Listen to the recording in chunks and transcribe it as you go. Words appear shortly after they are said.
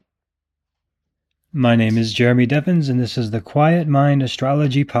My name is Jeremy Devins, and this is the Quiet Mind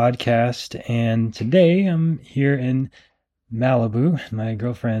Astrology Podcast. And today I'm here in Malibu, my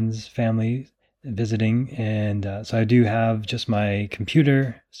girlfriend's family visiting. And so I do have just my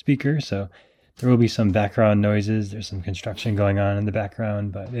computer speaker, so there will be some background noises. There's some construction going on in the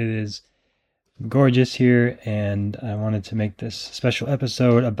background, but it is gorgeous here. And I wanted to make this special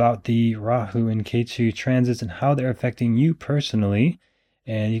episode about the Rahu and Ketu transits and how they're affecting you personally.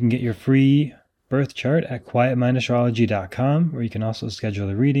 And you can get your free birth chart at quietmindastrology.com, where you can also schedule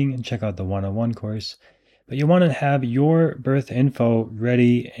a reading and check out the one-on-one course. But you want to have your birth info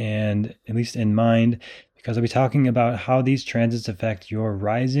ready and at least in mind, because I'll be talking about how these transits affect your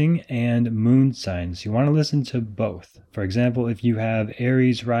rising and moon signs. You want to listen to both. For example, if you have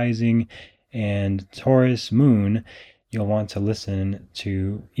Aries rising and Taurus moon, you'll want to listen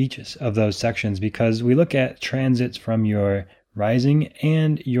to each of those sections, because we look at transits from your rising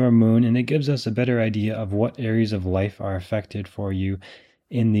and your moon, and it gives us a better idea of what areas of life are affected for you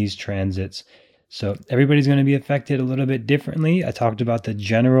in these transits. So everybody's going to be affected a little bit differently. I talked about the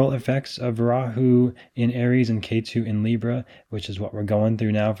general effects of Rahu in Aries and Ketu in Libra, which is what we're going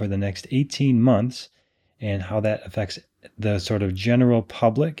through now for the next 18 months, and how that affects the sort of general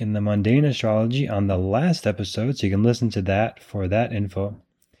public and the mundane astrology on the last episode. So you can listen to that for that info.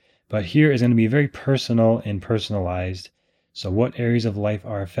 But here is going to be very personal and personalized. So what areas of life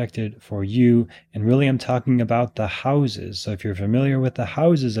are affected for you? And really, I'm talking about the houses. So if you're familiar with the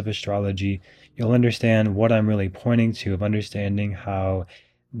houses of astrology, you'll understand what I'm really pointing to, of understanding how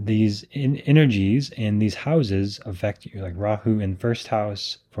these energies in these houses affect you, like Rahu in first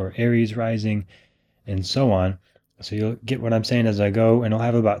house for Aries rising, and so on. So you'll get what I'm saying as I go, and I'll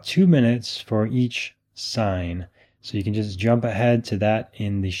have about 2 minutes for each sign. So you can just jump ahead to that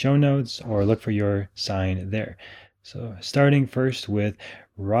in the show notes or look for your sign there. So starting first with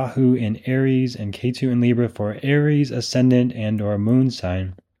Rahu in Aries and Ketu in Libra for Aries ascendant and or moon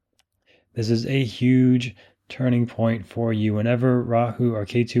sign. This is a huge turning point for you. Whenever Rahu or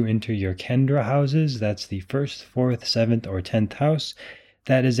Ketu enter your Kendra houses, that's the 1st, 4th, 7th, or 10th house,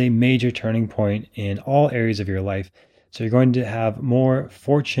 that is a major turning point in all areas of your life. So you're going to have more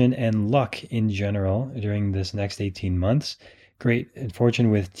fortune and luck in general during this next 18 months. Great fortune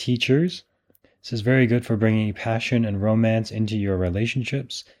with teachers. This is very good for bringing passion and romance into your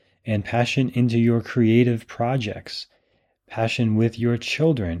relationships, and passion into your creative projects. Passion with your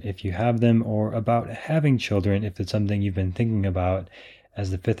children, if you have them, or about having children, if it's something you've been thinking about,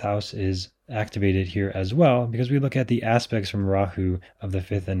 as the 5th house is activated here as well, because we look at the aspects from Rahu of the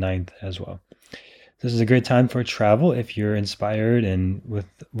 5th and 9th as well. This is a great time for travel if you're inspired and with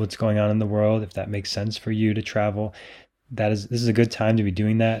what's going on in the world, if that makes sense for you to travel. This is a good time to be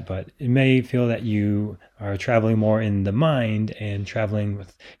doing that, but it may feel that you are traveling more in the mind and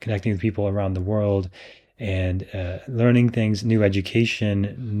connecting with people around the world and learning things, new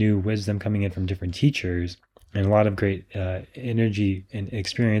education, new wisdom coming in from different teachers, and a lot of great energy and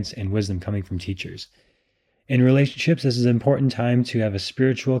experience and wisdom coming from teachers. In relationships, this is an important time to have a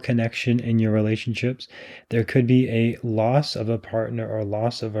spiritual connection in your relationships. There could be a loss of a partner or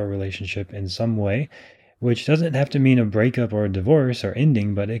loss of a relationship in some way, which doesn't have to mean a breakup or a divorce or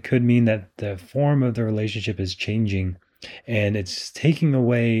ending, but it could mean that the form of the relationship is changing, and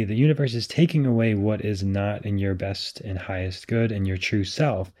the universe is taking away what is not in your best and highest good and your true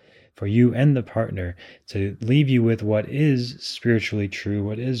self for you and the partner, to leave you with what is spiritually true,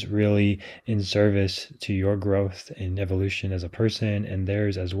 what is really in service to your growth and evolution as a person and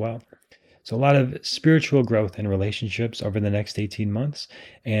theirs as well. So a lot of spiritual growth in relationships over the next 18 months,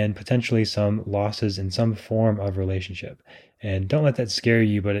 and potentially some losses in some form of relationship. And don't let that scare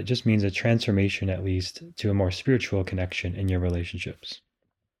you, but it just means a transformation, at least, to a more spiritual connection in your relationships.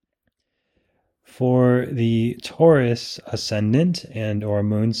 For the Taurus ascendant and or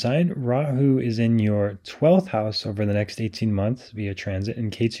moon sign, Rahu is in your 12th house over the next 18 months via transit,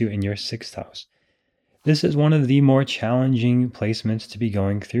 and Ketu in your 6th house. This is one of the more challenging placements to be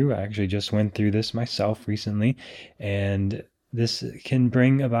going through. I actually just went through this myself recently, and this can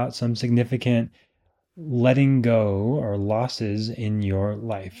bring about some significant letting go or losses in your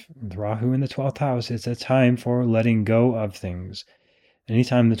life. With Rahu in the 12th house, it's a time for letting go of things.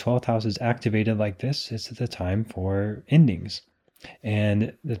 Anytime the 12th house is activated like this, it's the time for endings.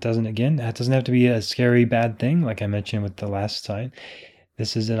 And that doesn't have to be a scary bad thing, like I mentioned with the last sign.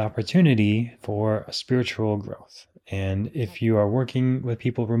 This is an opportunity for spiritual growth. And if you are working with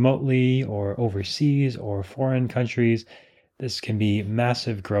people remotely or overseas or foreign countries, this can be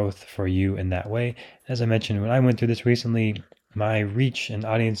massive growth for you in that way. As I mentioned, when I went through this recently, my reach and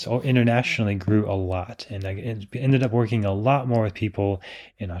audience internationally grew a lot. And I ended up working a lot more with people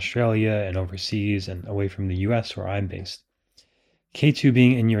in Australia and overseas and away from the US where I'm based. Ketu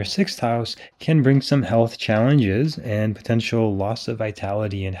being in your sixth house can bring some health challenges and potential loss of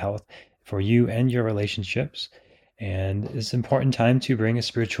vitality and health for you and your relationships. And it's an important time to bring a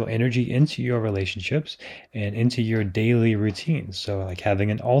spiritual energy into your relationships and into your daily routines. So, like having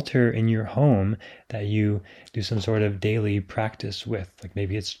an altar in your home that you do some sort of daily practice with, like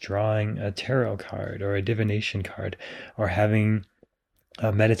maybe it's drawing a tarot card or a divination card, or having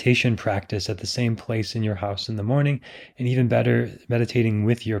a meditation practice at the same place in your house in the morning, and even better, meditating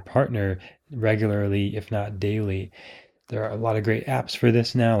with your partner regularly, if not daily. There are a lot of great apps for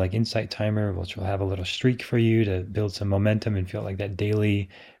this now, like Insight Timer, which will have a little streak for you to build some momentum and feel like that daily,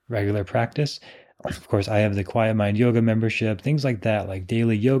 regular practice. Of course, I have the Quiet Mind Yoga membership, things like that, like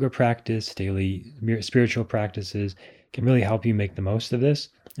daily yoga practice, daily spiritual practices can really help you make the most of this.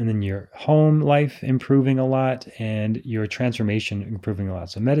 And then your home life improving a lot and your transformation improving a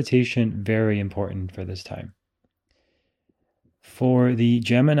lot. So meditation, very important for this time. For the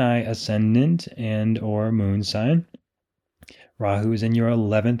Gemini ascendant and or moon sign, Rahu is in your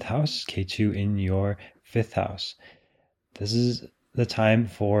 11th house, Ketu in your 5th house. This is the time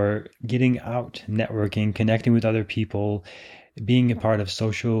for getting out, networking, connecting with other people, being a part of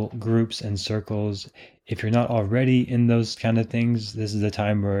social groups and circles. If you're not already in those kind of things, this is the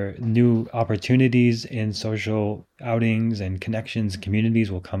time where new opportunities in social outings and connections, communities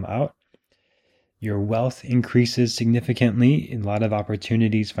will come out. Your wealth increases significantly, a lot of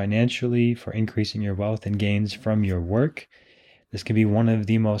opportunities financially for increasing your wealth and gains from your work. This can be one of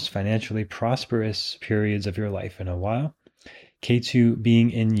the most financially prosperous periods of your life in a while. Ketu being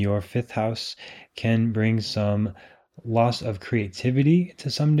in your 5th house can bring some loss of creativity to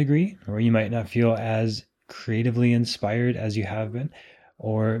some degree, or you might not feel as creatively inspired as you have been,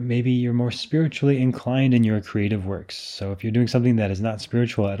 or maybe you're more spiritually inclined in your creative works. So if you're doing something that is not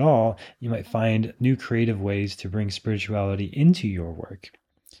spiritual at all, you might find new creative ways to bring spirituality into your work.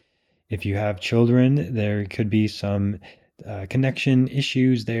 If you have children, there could be some connection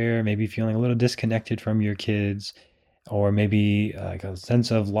issues there, maybe feeling a little disconnected from your kids, or maybe like a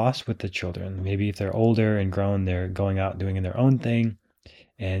sense of loss with the children. Maybe if they're older and grown, they're going out doing their own thing,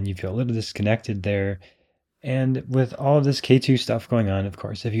 and you feel a little disconnected there. And with all of this K2 stuff going on, of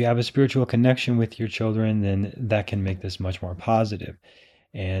course, if you have a spiritual connection with your children, then that can make this much more positive.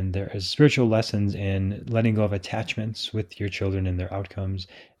 And there is spiritual lessons in letting go of attachments with your children and their outcomes.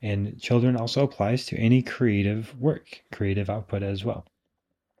 And children also applies to any creative work, creative output as well.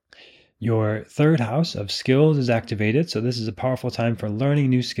 Your 3rd house of skills is activated. So this is a powerful time for learning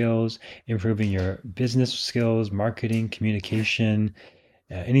new skills, improving your business skills, marketing, communication.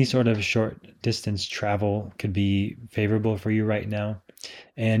 Any sort of short distance travel could be favorable for you right now.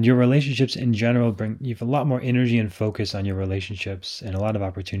 And your relationships in general you have a lot more energy and focus on your relationships and a lot of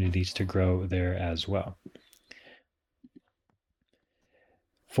opportunities to grow there as well.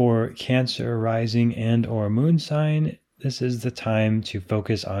 For Cancer rising and or moon sign, this is the time to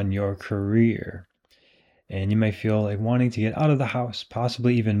focus on your career. And you might feel like wanting to get out of the house,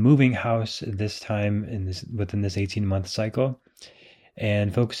 possibly even moving house this time within this 18-month cycle,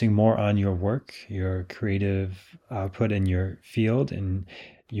 and focusing more on your work, your creative output in your field, and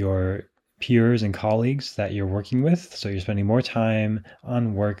your peers and colleagues that you're working with. So you're spending more time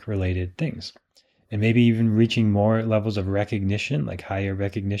on work-related things, and maybe even reaching more levels of recognition, like higher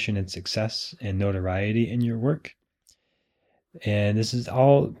recognition and success and notoriety in your work. And this is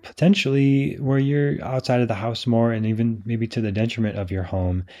all potentially where you're outside of the house more, and even maybe to the detriment of your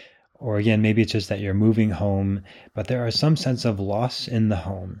home. Or again, maybe it's just that you're moving home, but there are some sense of loss in the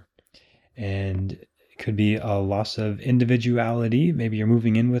home. And it could be a loss of individuality. Maybe you're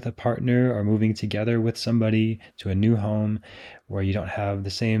moving in with a partner or moving together with somebody to a new home where you don't have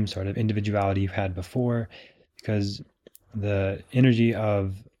the same sort of individuality you've had before, because the energy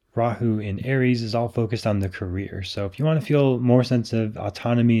of Rahu in Aries is all focused on the career. So if you want to feel more sense of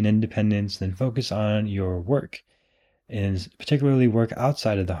autonomy and independence, then focus on your work, and particularly work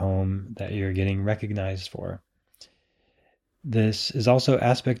outside of the home that you're getting recognized for. This is also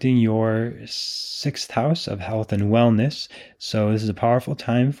aspecting your 6th house of health and wellness. So this is a powerful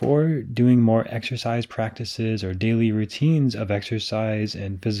time for doing more exercise practices or daily routines of exercise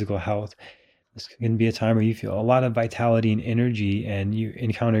and physical health. This can be a time where you feel a lot of vitality and energy, and you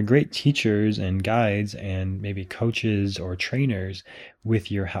encounter great teachers and guides and maybe coaches or trainers with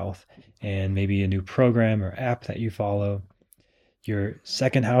your health, and maybe a new program or app that you follow. Your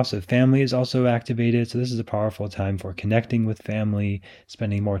 2nd house of family is also activated. So this is a powerful time for connecting with family,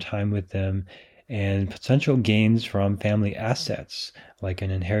 spending more time with them, and potential gains from family assets, like an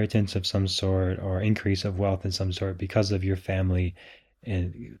inheritance of some sort or increase of wealth in some sort because of your family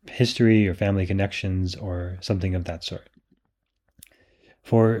history or family connections or something of that sort.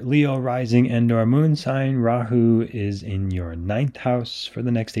 For Leo rising and or moon sign, Rahu is in your 9th house for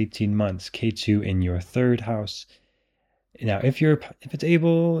the next 18 months, Ketu in your 3rd house. Now, if it's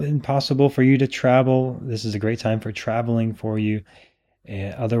able and possible for you to travel, this is a great time for traveling for you.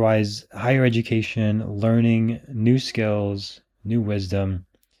 Otherwise, higher education, learning new skills, new wisdom,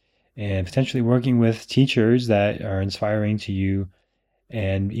 and potentially working with teachers that are inspiring to you,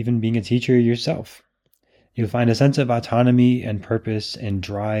 and even being a teacher yourself. You'll find a sense of autonomy and purpose and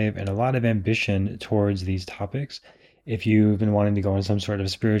drive and a lot of ambition towards these topics. If you've been wanting to go on some sort of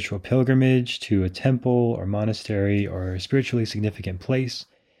spiritual pilgrimage to a temple or monastery or a spiritually significant place,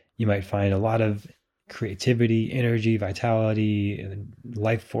 you might find a lot of creativity, energy, vitality, and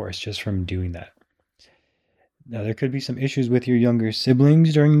life force just from doing that. Now, there could be some issues with your younger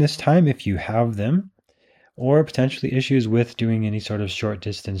siblings during this time if you have them, or potentially issues with doing any sort of short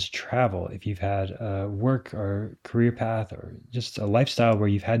distance travel. If you've had a work or career path or just a lifestyle where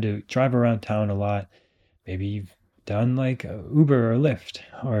you've had to drive around town a lot, maybe you've done like Uber or Lyft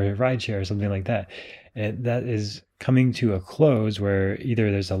or a rideshare or something like that. And that is coming to a close where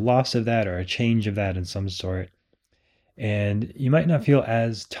either there's a loss of that or a change of that in some sort. And you might not feel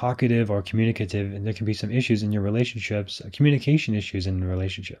as talkative or communicative, and there can be some issues in your relationships, communication issues in the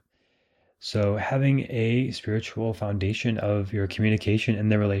relationship. So having a spiritual foundation of your communication in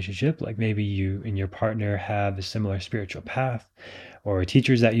the relationship, like maybe you and your partner have a similar spiritual path, or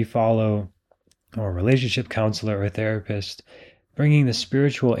teachers that you follow, or a relationship counselor or therapist, bringing the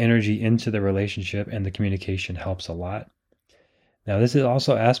spiritual energy into the relationship and the communication helps a lot. Now, this is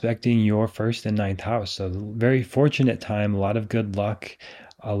also aspecting your 1st and 9th house. So very fortunate time, a lot of good luck,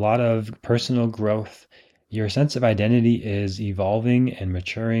 a lot of personal growth. Your sense of identity is evolving and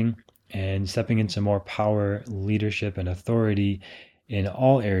maturing and stepping into more power, leadership, and authority in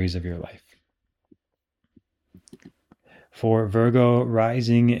all areas of your life. For Virgo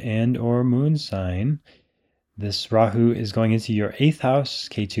rising and or moon sign, this Rahu is going into your 8th house,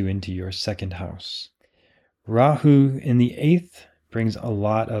 Ketu into your 2nd house. Rahu in the 8th brings a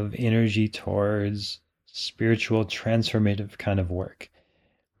lot of energy towards spiritual transformative kind of work.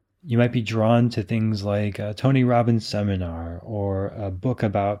 You might be drawn to things like a Tony Robbins seminar or a book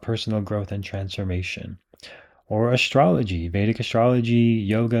about personal growth and transformation, or astrology, Vedic astrology,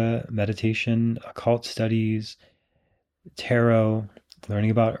 yoga, meditation, occult studies, tarot,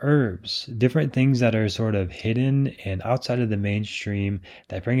 learning about herbs, different things that are sort of hidden and outside of the mainstream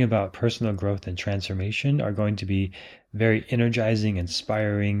that bring about personal growth and transformation are going to be very energizing,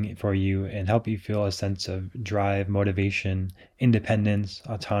 inspiring for you, and help you feel a sense of drive, motivation, independence,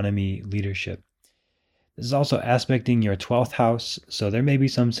 autonomy, leadership. This is also aspecting your 12th house, so there may be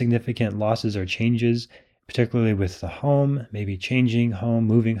some significant losses or changes, particularly with the home, maybe changing home,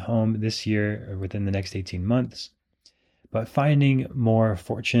 moving home this year or within the next 18 months. But finding more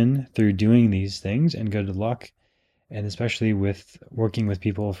fortune through doing these things and good luck, and especially with working with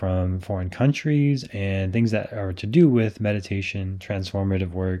people from foreign countries and things that are to do with meditation,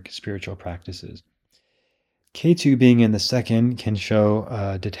 transformative work, spiritual practices. Ketu being in the 2nd can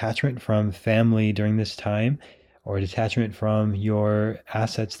show detachment from family during this time, or detachment from your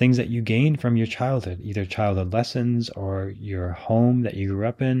assets, things that you gained from your childhood, either childhood lessons or your home that you grew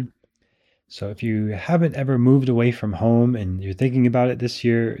up in. So if you haven't ever moved away from home and you're thinking about it this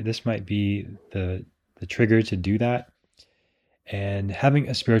year, this might be the trigger to do that. And having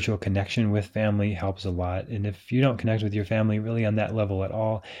a spiritual connection with family helps a lot. And if you don't connect with your family really on that level at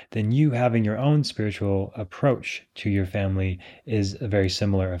all, then you having your own spiritual approach to your family is a very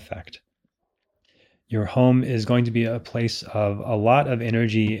similar effect. Your home is going to be a place of a lot of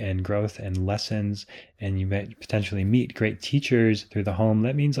energy and growth and lessons, and you might potentially meet great teachers through the home.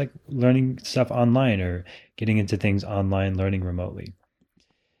 That means like learning stuff online or getting into things online, learning remotely.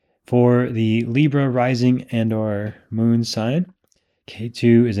 For the Libra rising and or moon sign,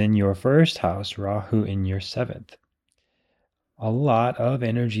 Ketu is in your 1st house, Rahu in your 7th. A lot of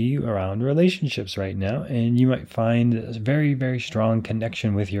energy around relationships right now, and you might find a very, very strong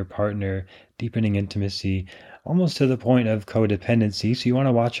connection with your partner, deepening intimacy, almost to the point of codependency. So you want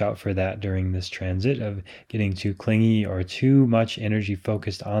to watch out for that during this transit of getting too clingy or too much energy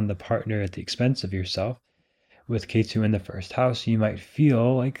focused on the partner at the expense of yourself. With Ketu in the 1st house, you might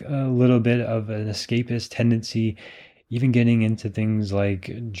feel like a little bit of an escapist tendency, even getting into things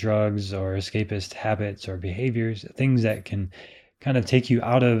like drugs or escapist habits or behaviors, things that can kind of take you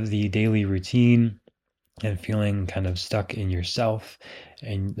out of the daily routine and feeling kind of stuck in yourself.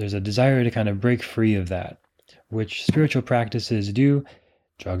 And there's a desire to kind of break free of that, which spiritual practices do.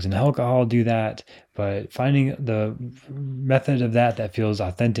 Drugs and alcohol do that, but finding the method of that feels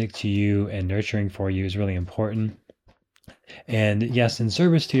authentic to you and nurturing for you is really important. And yes, in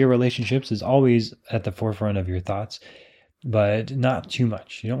service to your relationships is always at the forefront of your thoughts, but not too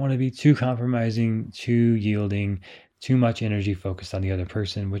much. You don't want to be too compromising, too yielding, too much energy focused on the other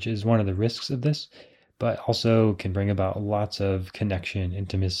person, which is one of the risks of this, but also can bring about lots of connection,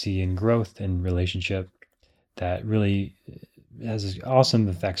 intimacy, and growth in relationship that really has awesome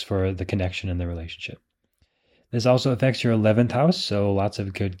effects for the connection in the relationship. This also affects your 11th house, so lots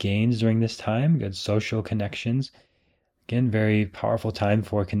of good gains during this time, good social connections. Again, very powerful time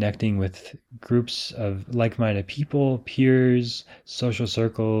for connecting with groups of like-minded people, peers, social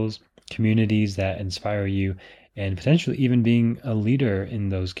circles, communities that inspire you, and potentially even being a leader in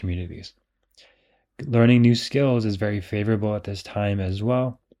those communities. Learning new skills is very favorable at this time as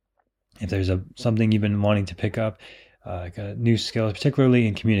well. If there's something you've been wanting to pick up, like a new skill, particularly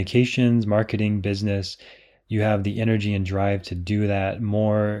in communications, marketing, business, you have the energy and drive to do that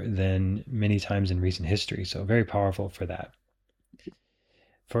more than many times in recent history. So very powerful for that.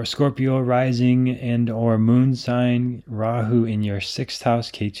 For Scorpio rising and or moon sign, Rahu in your 6th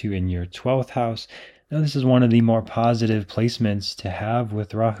house, Ketu in your 12th house. Now this is one of the more positive placements to have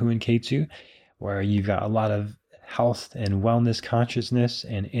with Rahu and Ketu, where you've got a lot of health and wellness consciousness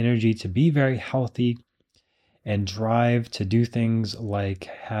and energy to be very healthy and drive to do things like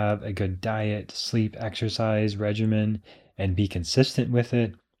have a good diet, sleep, exercise regimen, and be consistent with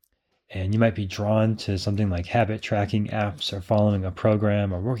it. And you might be drawn to something like habit tracking apps or following a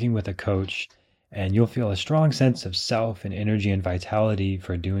program or working with a coach, and you'll feel a strong sense of self and energy and vitality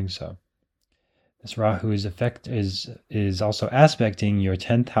for doing so. This Rahu's effect is also aspecting your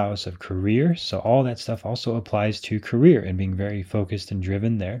 10th house of career. So all that stuff also applies to career and being very focused and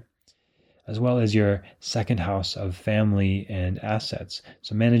driven there, as well as your 2nd house of family and assets.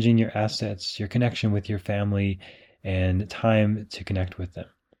 So managing your assets, your connection with your family, and time to connect with them.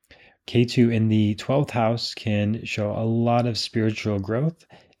 Ketu in the 12th house can show a lot of spiritual growth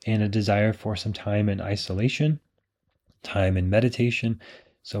and a desire for some time in isolation, time in meditation.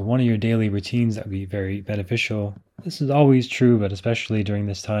 So one of your daily routines that would be very beneficial, this is always true, but especially during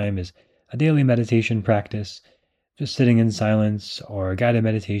this time, is a daily meditation practice, just sitting in silence or guided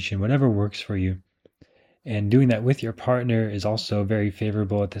meditation, whatever works for you. And doing that with your partner is also very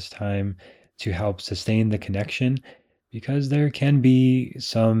favorable at this time to help sustain the connection, because there can be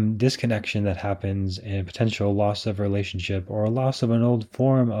some disconnection that happens and potential loss of relationship or a loss of an old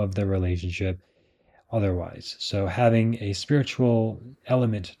form of the relationship otherwise. So having a spiritual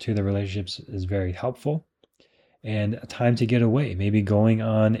element to the relationships is very helpful, and a time to get away, maybe going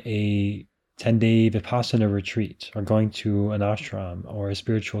on a 10-day Vipassana retreat or going to an ashram or a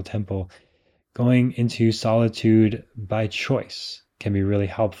spiritual temple. Going into solitude by choice can be really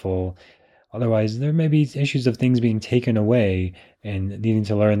helpful. Otherwise, there may be issues of things being taken away and needing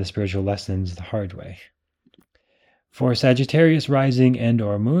to learn the spiritual lessons the hard way. For Sagittarius rising and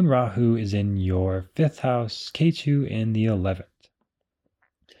or moon, Rahu is in your 5th house, Ketu in the 11th.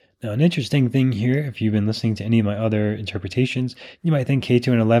 Now, an interesting thing here, if you've been listening to any of my other interpretations, you might think Ketu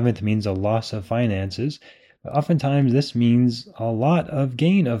in 11th means a loss of finances, but oftentimes this means a lot of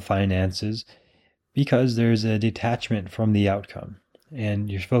gain of finances because there's a detachment from the outcome. And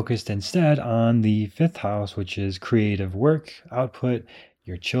you're focused instead on the 5th house, which is creative work, output,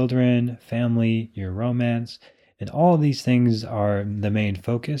 your children, family, your romance, and all of these things are the main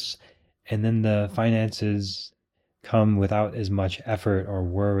focus. And then the finances come without as much effort or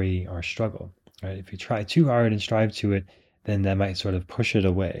worry or struggle. Right? If you try too hard and strive to it, then that might sort of push it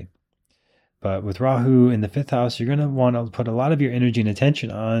away. But with Rahu in the 5th house, you're going to want to put a lot of your energy and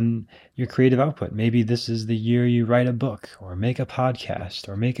attention on your creative output. Maybe this is the year you write a book or make a podcast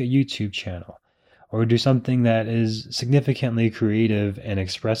or make a YouTube channel or do something that is significantly creative and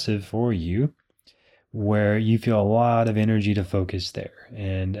expressive for you, where you feel a lot of energy to focus there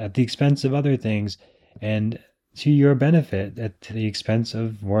and at the expense of other things and to your benefit at the expense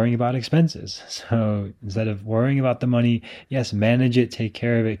of worrying about expenses. So instead of worrying about the money, yes, manage it, take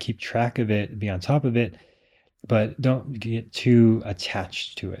care of it, keep track of it, be on top of it, but don't get too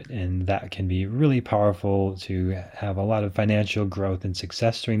attached to it. And that can be really powerful to have a lot of financial growth and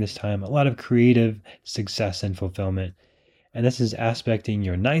success during this time, a lot of creative success and fulfillment. And this is aspecting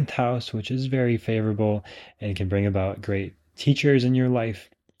your 9th house, which is very favorable and can bring about great teachers in your life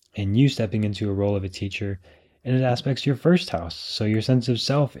and you stepping into a role of a teacher. And it aspects your 1st house. So your sense of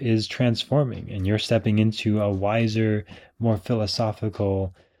self is transforming and you're stepping into a wiser, more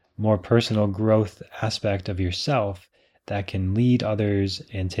philosophical, more personal growth aspect of yourself that can lead others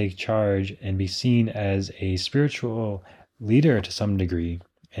and take charge and be seen as a spiritual leader to some degree,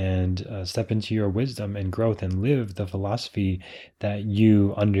 and step into your wisdom and growth and live the philosophy that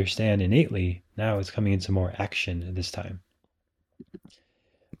you understand innately. Now it's coming into more action this time.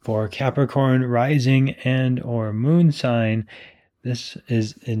 For Capricorn rising and or moon sign, this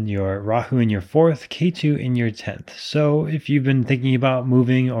is in your Rahu in your 4th, Ketu in your 10th. So if you've been thinking about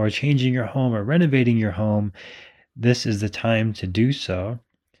moving or changing your home or renovating your home, this is the time to do so.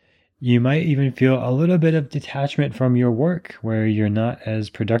 You might even feel a little bit of detachment from your work, where you're not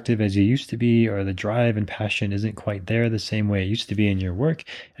as productive as you used to be, or the drive and passion isn't quite there the same way it used to be in your work,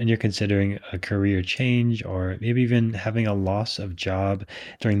 and you're considering a career change, or maybe even having a loss of job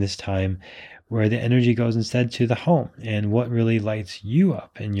during this time, where the energy goes instead to the home and what really lights you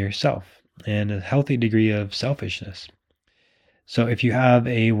up in yourself, and a healthy degree of selfishness. So if you have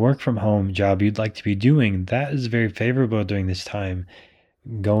a work from home job you'd like to be doing, that is very favorable during this time.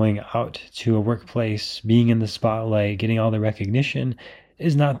 Going out to a workplace, being in the spotlight, getting all the recognition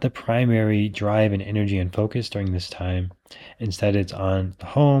is not the primary drive and energy and focus during this time. Instead, it's on the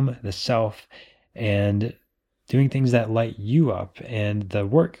home, the self, and doing things that light you up. And the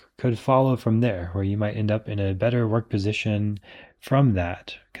work could follow from there, where you might end up in a better work position from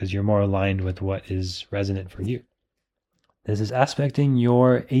that because you're more aligned with what is resonant for you. This is aspecting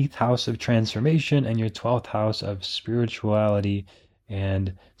your 8th house of transformation and your 12th house of spirituality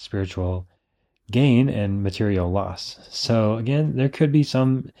and spiritual gain and material loss. So again, there could be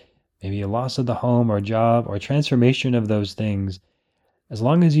maybe a loss of the home or job or transformation of those things. As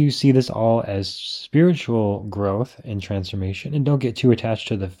long as you see this all as spiritual growth and transformation, and don't get too attached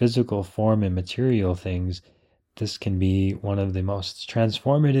to the physical form and material things, this can be one of the most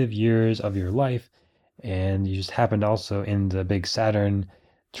transformative years of your life. And you just happened also in the big Saturn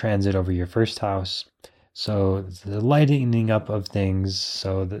transit over your 1st house. So the lightening up of things,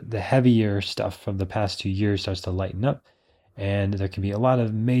 so the heavier stuff from the past 2 years starts to lighten up, and there can be a lot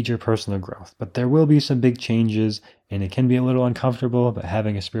of major personal growth. But there will be some big changes, and it can be a little uncomfortable, but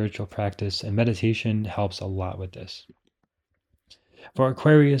having a spiritual practice and meditation helps a lot with this. For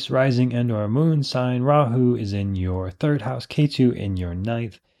Aquarius rising and or moon sign, Rahu is in your 3rd house, Ketu in your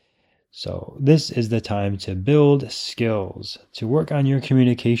 9th. So this is the time to build skills, to work on your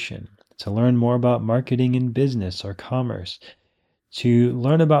communication, to learn more about marketing and business or commerce, to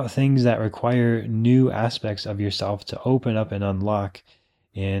learn about things that require new aspects of yourself to open up and unlock,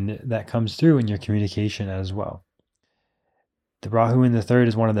 and that comes through in your communication as well. The Rahu in the 3rd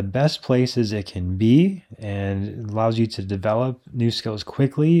is one of the best places it can be, and it allows you to develop new skills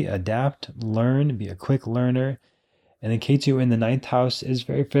quickly, adapt, learn, be a quick learner. And then Ketu in the 9th house is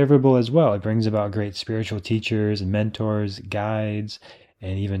very favorable as well. It brings about great spiritual teachers and mentors, guides,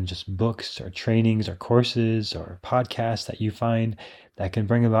 and even just books or trainings or courses or podcasts that you find that can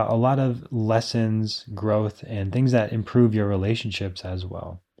bring about a lot of lessons, growth, and things that improve your relationships as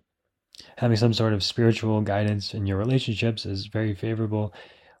well. Having some sort of spiritual guidance in your relationships is very favorable.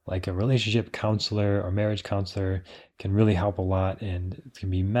 Like a relationship counselor or marriage counselor can really help a lot, and it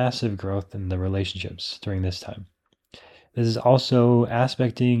can be massive growth in the relationships during this time. This is also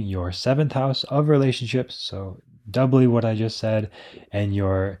aspecting your 7th house of relationships, so doubly what I just said, and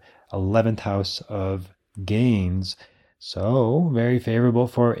your 11th house of gains. So very favorable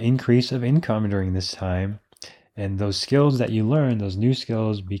for increase of income during this time. And those skills that you learn, those new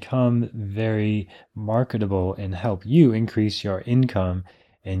skills, become very marketable and help you increase your income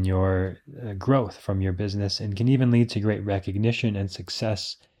and your growth from your business, and can even lead to great recognition and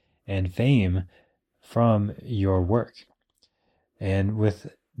success and fame from your work. And with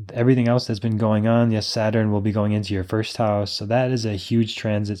everything else that's been going on, yes, Saturn will be going into your 1st house. So that is a huge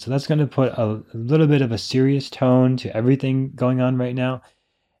transit. So that's going to put a little bit of a serious tone to everything going on right now.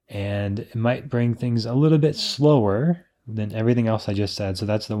 And it might bring things a little bit slower than everything else I just said. So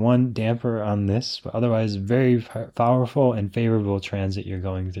that's the one damper on this, but otherwise very powerful and favorable transit you're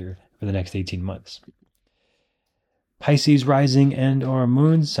going through for the next 18 months. Pisces rising and or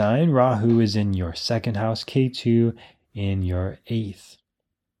moon sign, Rahu is in your 2nd house, Ketu in your 8th.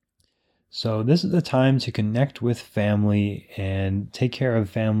 So this is the time to connect with family and take care of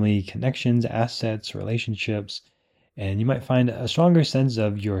family connections, assets, relationships, and you might find a stronger sense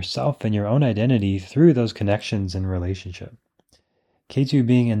of yourself and your own identity through those connections and relationship. Ketu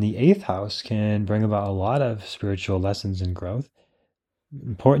being in the 8th house can bring about a lot of spiritual lessons and growth.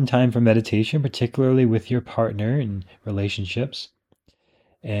 Important time for meditation, particularly with your partner and relationships.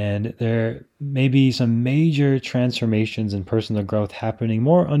 And there may be some major transformations and personal growth happening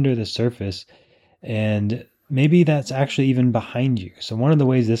more under the surface. And maybe that's actually even behind you. So one of the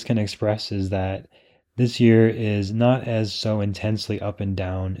ways this can express is that this year is not as so intensely up and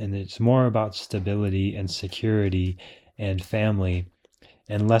down, and it's more about stability and security and family,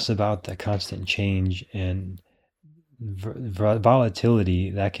 and less about the constant change and volatility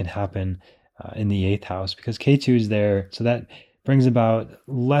that can happen in the eighth house, because Ketu is there. So that brings about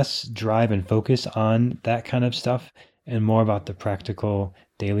less drive and focus on that kind of stuff and more about the practical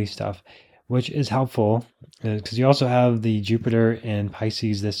daily stuff, which is helpful because you also have the Jupiter and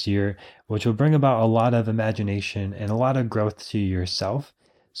Pisces this year, which will bring about a lot of imagination and a lot of growth to yourself.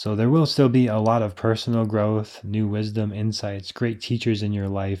 So there will still be a lot of personal growth, new wisdom, insights, great teachers in your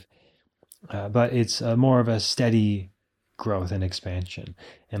life, but it's more of a steady growth and expansion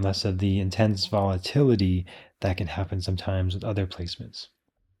and less of the intense volatility that can happen sometimes with other placements.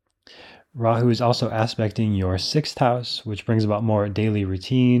 Rahu is also aspecting your sixth house, which brings about more daily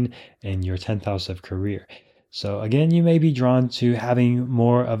routine, and your 10th house of career. So again, you may be drawn to having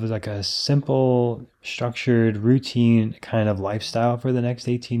more of like a simple, structured, routine kind of lifestyle for the next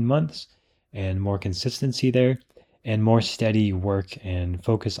 18 months and more consistency there, and more steady work and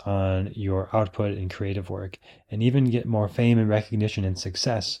focus on your output and creative work, and even get more fame and recognition and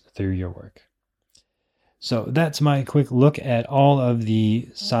success through your work. So that's my quick look at all of the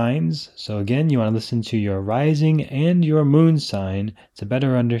signs. So again, you want to listen to your rising and your moon sign to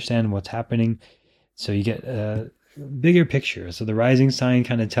better understand what's happening. So you get a bigger picture. So the rising sign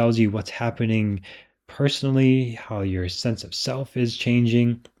kind of tells you what's happening personally, how your sense of self is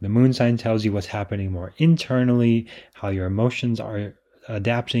changing. The moon sign tells you what's happening more internally, how your emotions are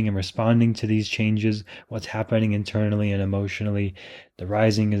adapting and responding to these changes, what's happening internally and emotionally. The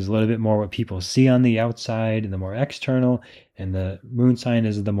rising is a little bit more what people see on the outside and the more external, and the moon sign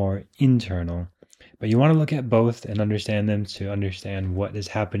is the more internal. But you want to look at both and understand them to understand what is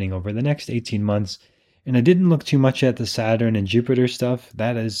happening over the next 18 months. And I didn't look too much at the Saturn and Jupiter stuff.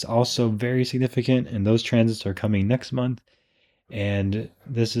 That is also very significant, and those transits are coming next month. And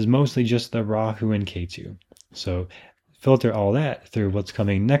this is mostly just the Rahu and Ketu. So filter all that through what's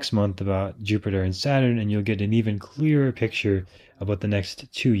coming next month about Jupiter and Saturn, and you'll get an even clearer picture of what the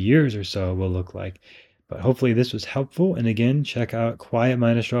next 2 years or so will look like. But hopefully this was helpful. And again, check out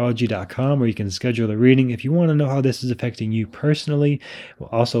quietmindastrology.com where you can schedule a reading if you want to know how this is affecting you personally. We'll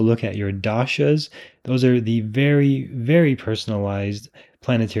also look at your dashas. Those are the very, very personalized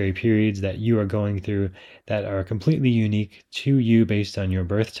planetary periods that you are going through that are completely unique to you based on your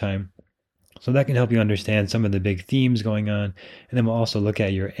birth time. So that can help you understand some of the big themes going on. And then we'll also look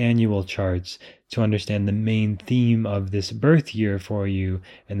at your annual charts to understand the main theme of this birth year for you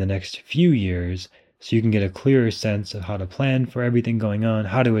in the next few years, so you can get a clearer sense of how to plan for everything going on,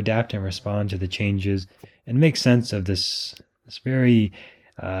 how to adapt and respond to the changes, and make sense of this very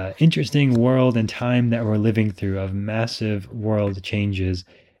interesting world and time that we're living through of massive world changes,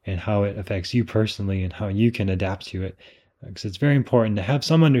 and how it affects you personally and how you can adapt to it. Because it's very important to have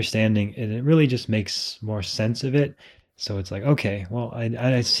some understanding, and it really just makes more sense of it. So it's like, okay, well,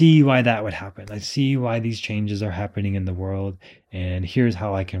 I see why that would happen. I see why these changes are happening in the world, and here's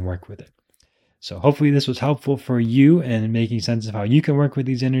how I can work with it. So hopefully this was helpful for you and making sense of how you can work with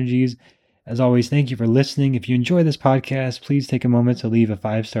these energies. As always, thank you for listening. If you enjoy this podcast, please take a moment to leave a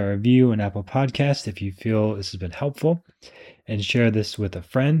 5-star review on Apple Podcast if you feel this has been helpful, and share this with a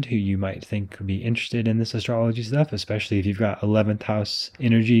friend who you might think would be interested in this astrology stuff, especially if you've got 11th house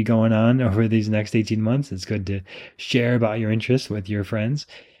energy going on over these next 18 months. It's good to share about your interests with your friends.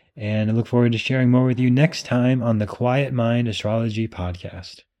 And I look forward to sharing more with you next time on the Quiet Mind Astrology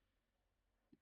Podcast.